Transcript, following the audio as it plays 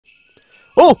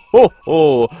Ho ho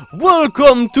ho!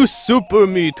 Welcome to Super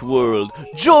Meat World!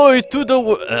 Joy to the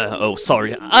world! Oh,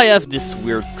 sorry, I have this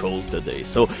weird cold today.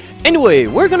 So, anyway,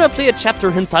 we're gonna play a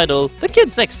chapter entitled The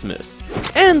Kids' Xmas.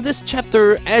 And this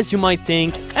chapter, as you might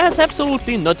think, has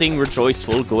absolutely nothing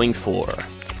rejoiceful going for.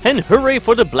 And hooray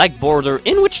for the black border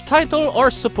in which titles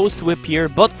are supposed to appear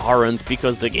but aren't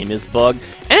because the game is bugged,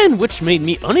 and which made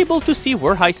me unable to see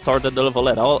where I started the level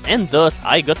at all, and thus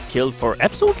I got killed for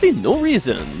absolutely no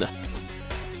reason.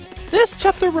 This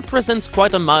chapter represents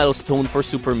quite a milestone for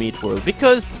Super Meat World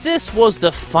because this was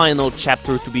the final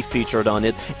chapter to be featured on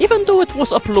it, even though it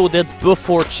was uploaded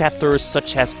before chapters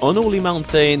such as Unholy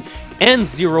Mountain and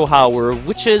 0 Hour,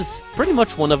 which is pretty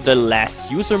much one of the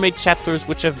last user-made chapters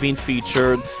which have been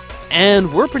featured, and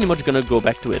we're pretty much gonna go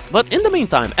back to it. But in the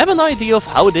meantime, I have an idea of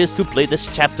how it is to play this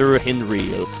chapter in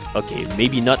real. Okay,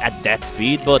 maybe not at that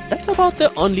speed, but that's about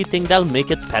the only thing that'll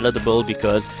make it palatable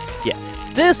because, yeah,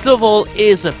 this level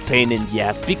is a pain in the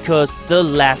ass because the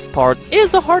last part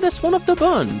is the hardest one of the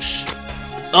bunch.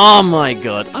 Oh my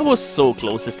god, I was so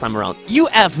close this time around. You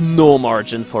have no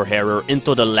margin for error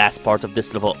into the last part of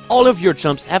this level. All of your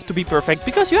jumps have to be perfect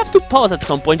because you have to pause at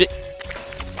some point.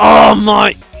 Oh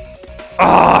my...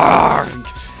 Arrgh.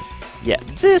 Yeah,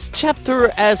 this chapter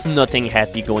has nothing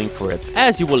happy going for it,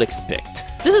 as you will expect.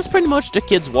 This is pretty much the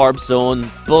Kids Warp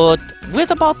Zone, but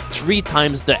with about 3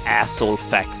 times the asshole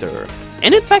factor.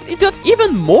 And in fact, it got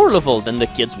even more level than the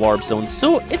Kids Warp Zone,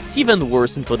 so it's even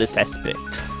worse into this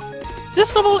aspect.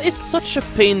 This level is such a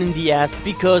pain in the ass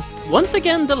because, once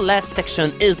again, the last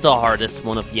section is the hardest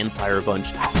one of the entire bunch.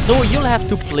 So you'll have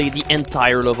to play the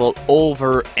entire level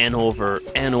over and over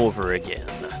and over again.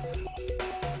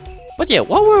 But yeah,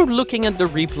 while we're looking at the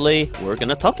replay, we're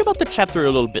gonna talk about the chapter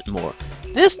a little bit more.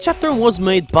 This chapter was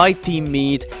made by Team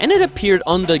Meat, and it appeared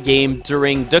on the game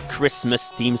during the Christmas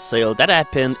Steam sale that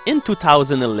happened in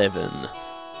 2011.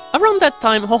 Around that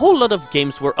time, a whole lot of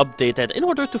games were updated in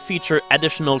order to feature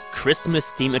additional Christmas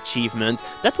Steam achievements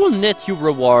that will net you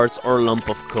rewards or lump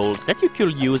of coals that you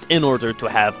could use in order to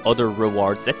have other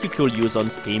rewards that you could use on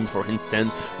Steam, for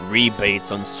instance,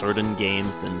 rebates on certain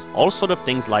games and all sort of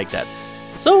things like that.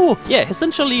 So, yeah,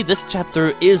 essentially this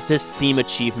chapter is this Steam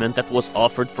achievement that was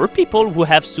offered for people who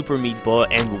have Super Meat Boy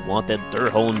and who wanted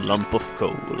their own lump of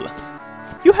coal.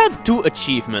 You had 2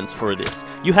 achievements for this.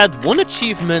 You had one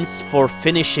achievement for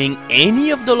finishing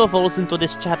any of the levels into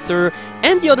this chapter,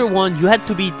 and the other one you had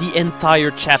to beat the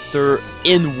entire chapter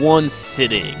in one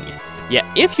sitting. Yeah,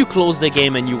 if you closed the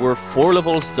game and you were 4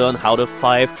 levels done out of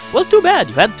 5, well, too bad,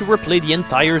 you had to replay the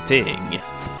entire thing.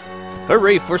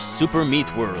 Hooray for Super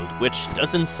Meat World, which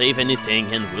doesn't save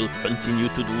anything and will continue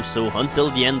to do so until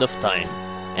the end of time.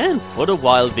 And for the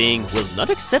while being, will not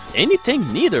accept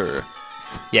anything neither.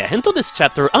 Yeah, into this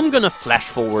chapter, I'm gonna flash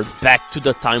forward back to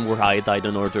the time where I died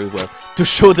in order, well, to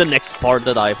show the next part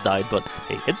that I've died, but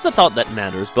hey, it's the thought that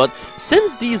matters. But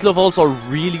since these levels are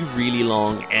really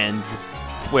long and,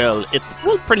 well, it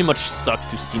will pretty much suck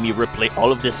to see me replay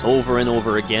all of this over and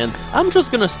over again, I'm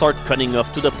just gonna start cutting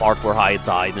off to the part where I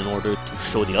died in order to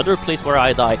show the other place where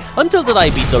I died until that I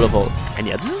beat the level. And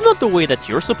yeah, this is not the way that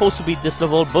you're supposed to beat this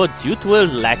level, but due to a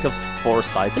lack of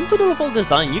foresight into the level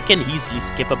design, you can easily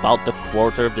skip about the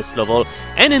quarter of this level,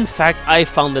 and in fact, I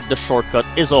found that the shortcut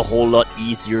is a whole lot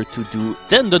easier to do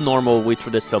than the normal way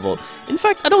through this level. In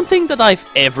fact, I don't think that I've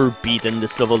ever beaten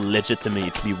this level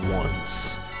legitimately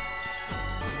once.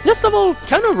 This level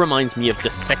kinda reminds me of the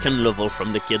second level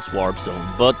from the Kids Warp Zone,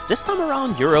 but this time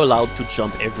around you're allowed to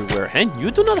jump everywhere and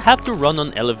you do not have to run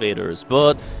on elevators,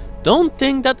 but don't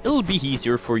think that it'll be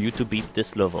easier for you to beat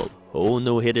this level. Oh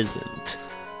no, it isn't.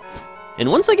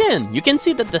 And once again, you can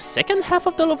see that the second half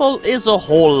of the level is a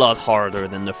whole lot harder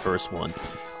than the first one.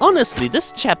 Honestly,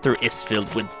 this chapter is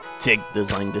filled with dick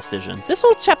design decisions. This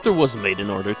whole chapter was made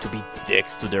in order to be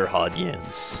dicks to their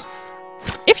audience.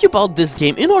 If you bought this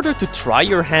game in order to try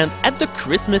your hand at the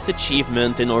Christmas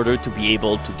achievement in order to be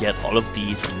able to get all of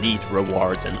these neat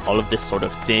rewards and all of this sort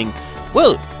of thing,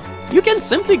 well, you can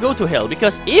simply go to hell,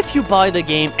 because if you buy the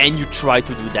game and you try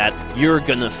to do that, you're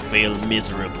gonna fail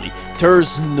miserably.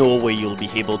 There's no way you'll be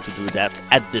able to do that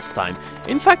at this time.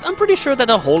 In fact, I'm pretty sure that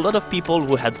a whole lot of people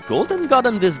who had golden god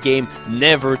on this game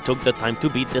never took the time to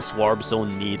beat this warp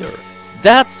zone neither.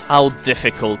 That's how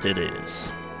difficult it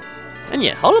is. And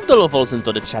yeah, all of the levels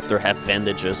into the chapter have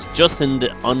bandages, just in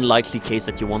the unlikely case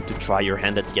that you want to try your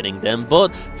hand at getting them,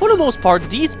 but for the most part,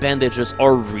 these bandages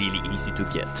are really easy to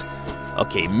get.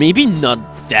 Okay, maybe not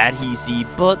that easy,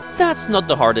 but that's not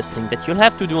the hardest thing that you'll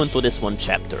have to do into this one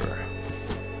chapter.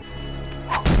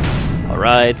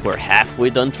 Alright, we're halfway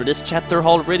done through this chapter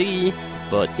already,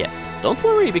 but yeah, don't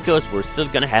worry because we're still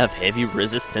gonna have heavy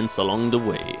resistance along the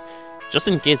way. just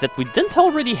in case that we didn't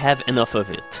already have enough of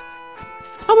it.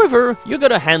 However, you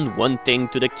gotta hand one thing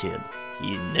to the kid.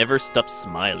 He never stops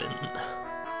smiling.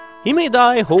 He may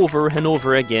die over and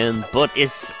over again, but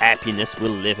his happiness will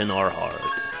live in our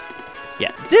hearts.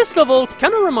 Yeah, this level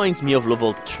kinda reminds me of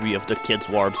level 3 of the Kids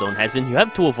Warp Zone, as in you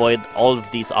have to avoid all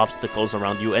of these obstacles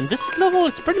around you, and this level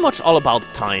is pretty much all about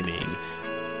timing.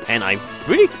 And I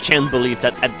really can't believe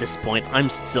that at this point I'm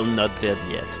still not dead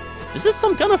yet. This is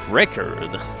some kind of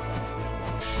record.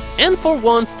 And for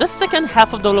once, the second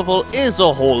half of the level is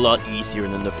a whole lot easier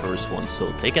than the first one,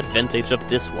 so take advantage of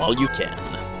this while you can.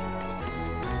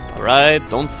 Alright,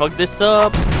 don't fuck this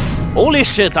up. Holy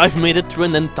shit, I've made it through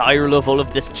an entire level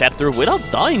of this chapter without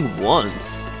dying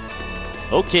once.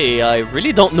 Okay, I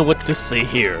really don't know what to say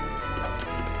here.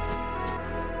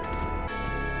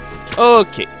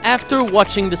 Okay, after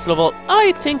watching this level,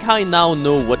 I think I now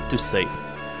know what to say.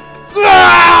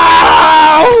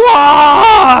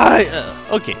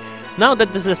 Okay, now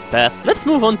that this is past, let's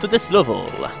move on to this level.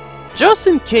 Just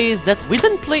in case that we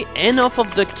didn't play enough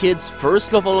of the kids'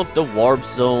 first level of the Warp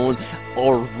Zone,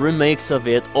 or remakes of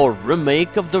it, or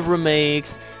remake of the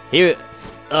remakes, here...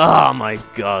 Oh my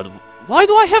god, why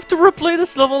do I have to replay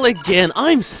this level again?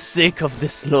 I'm sick of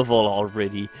this level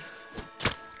already.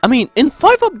 I mean, in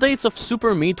 5 updates of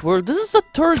Super Meat World, this is the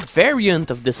 3rd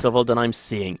variant of this level that I'm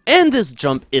seeing, and this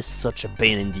jump is such a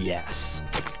pain in the ass.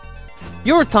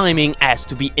 Your timing has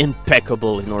to be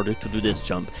impeccable in order to do this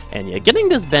jump, and yeah, getting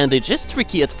this bandage is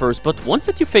tricky at first, but once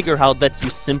that you figure out that you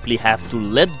simply have to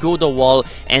let go the wall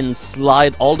and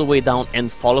slide all the way down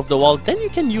and fall off the wall, then you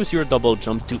can use your double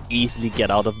jump to easily get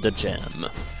out of the jam.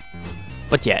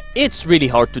 But yeah, it's really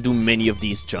hard to do many of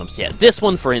these jumps. Yeah, this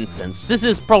one for instance, this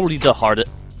is probably the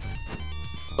hardest...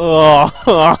 Oh,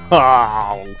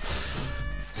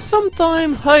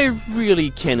 sometimes I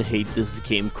really can hate this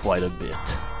game quite a bit.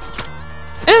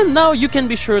 And now you can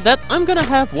be sure that I'm gonna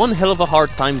have one hell of a hard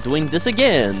time doing this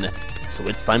again. So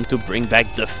it's time to bring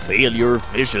back the failure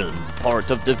vision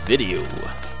part of the video.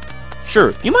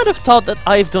 Sure, you might have thought that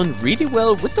I've done really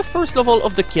well with the first level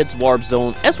of the Kids Warp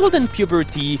Zone as well as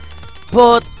Puberty,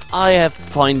 but I have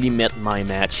finally met my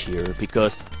match here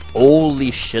because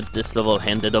holy shit, this level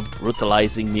ended up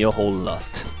brutalizing me a whole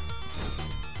lot.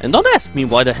 And don't ask me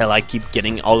why the hell I keep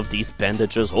getting all of these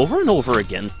bandages over and over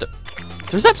again.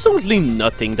 There's absolutely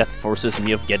nothing that forces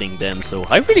me of getting them, so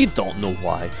I really don't know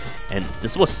why. And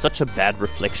this was such a bad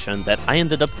reflection that I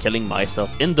ended up killing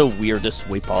myself in the weirdest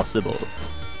way possible.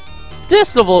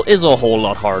 This level is a whole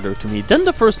lot harder to me than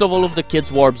the first level of the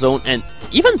Kids Warp Zone, and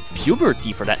even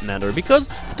Puberty for that matter, because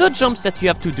the jumps that you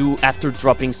have to do after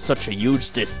dropping such a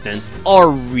huge distance are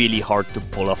really hard to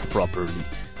pull off properly.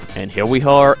 And here we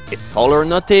are, it's all or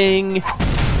nothing.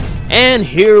 And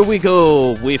here we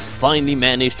go, we finally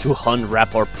managed to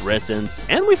unwrap our presents,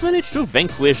 and we've managed to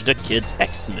vanquish the kids'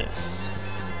 Xmas.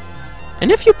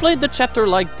 And if you played the chapter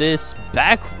like this,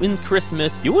 back in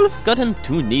Christmas, you will have gotten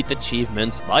 2 neat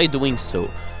achievements by doing so.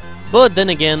 But then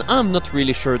again, I'm not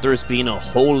really sure there's been a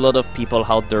whole lot of people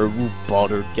out there who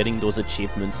bothered getting those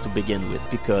achievements to begin with,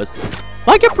 because,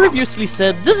 like I previously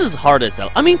said, this is hard as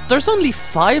hell. I mean, there's only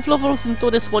 5 levels into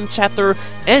this one chapter,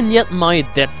 and yet my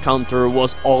death counter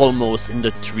was almost in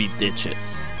the 3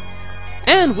 digits.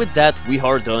 And with that, we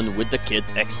are done with the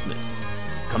kids' Xmas.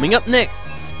 Coming up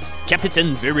next,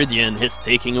 Captain Viridian is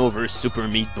taking over Super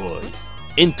Meat Boy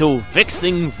into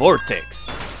Vexing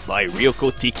Vortex by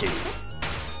Ryoko TK.